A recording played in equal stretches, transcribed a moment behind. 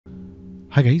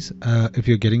Hi guys, if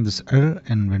you're getting this error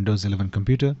in Windows 11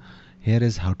 computer, here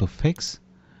is how to fix.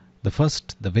 The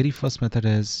very first method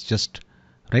is just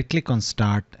right click on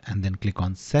Start and then click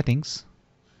on Settings.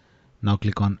 Now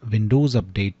click on Windows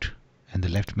Update in the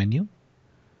left menu,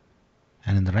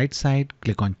 and in the right side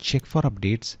click on Check for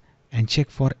Updates and check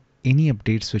for any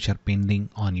updates which are pending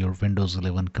on your Windows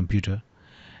 11 computer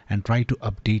and try to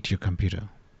update your computer.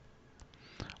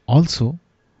 Also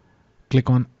click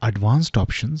on Advanced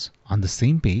Options on the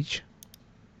same page,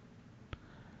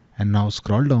 and now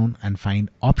scroll down and find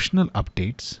Optional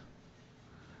Updates.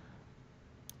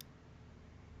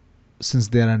 Since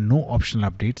there are no optional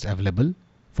updates available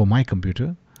for my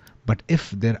computer, but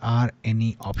if there are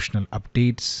any optional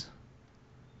updates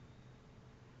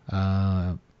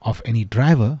of any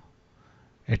driver,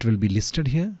 it will be listed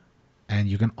here and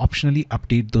you can optionally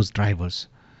update those drivers.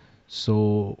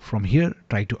 So from here,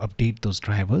 try to update those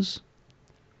drivers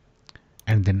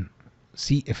and then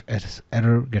see if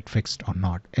error get fixed or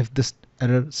not. If this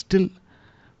error still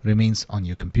remains on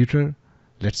your computer,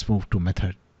 let's move to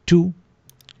method 2.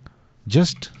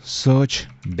 Just search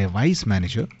Device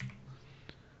Manager.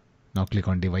 Now click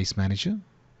on Device Manager.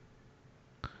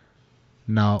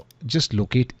 Now just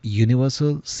locate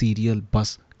Universal Serial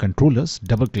Bus Controllers,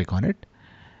 double click on it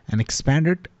and expand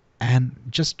it, and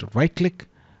just right click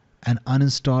and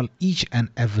uninstall each and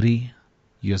every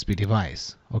USB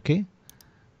device. Okay,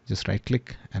 just right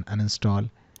click and uninstall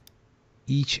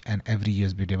each and every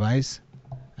USB device,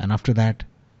 and after that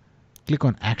click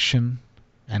on Action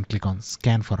and click on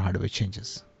Scan for hardware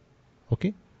changes.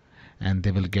 Okay, and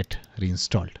they will get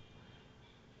reinstalled.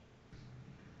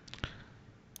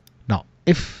 Now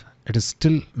if it is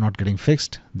still not getting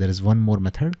fixed, there is one more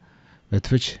method with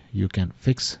which you can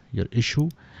fix your issue,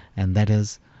 and that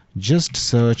is just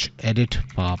search Edit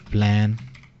Power Plan.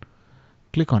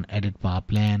 Click on Edit Power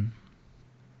Plan.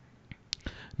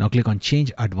 Now click on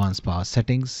Change Advanced Power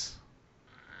Settings,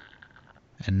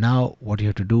 and now what you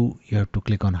have to do, you have to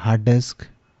click on Hard Disk.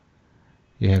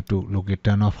 You have to locate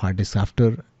Turn Off Hard Disk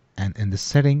After, and in this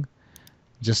setting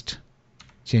just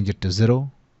change it to 0.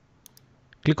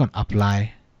 Click on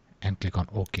Apply and click on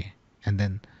OK, and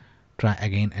then try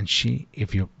again and see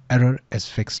if your error is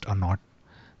fixed or not.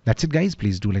 That's it guys.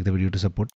 Please do like the video to support.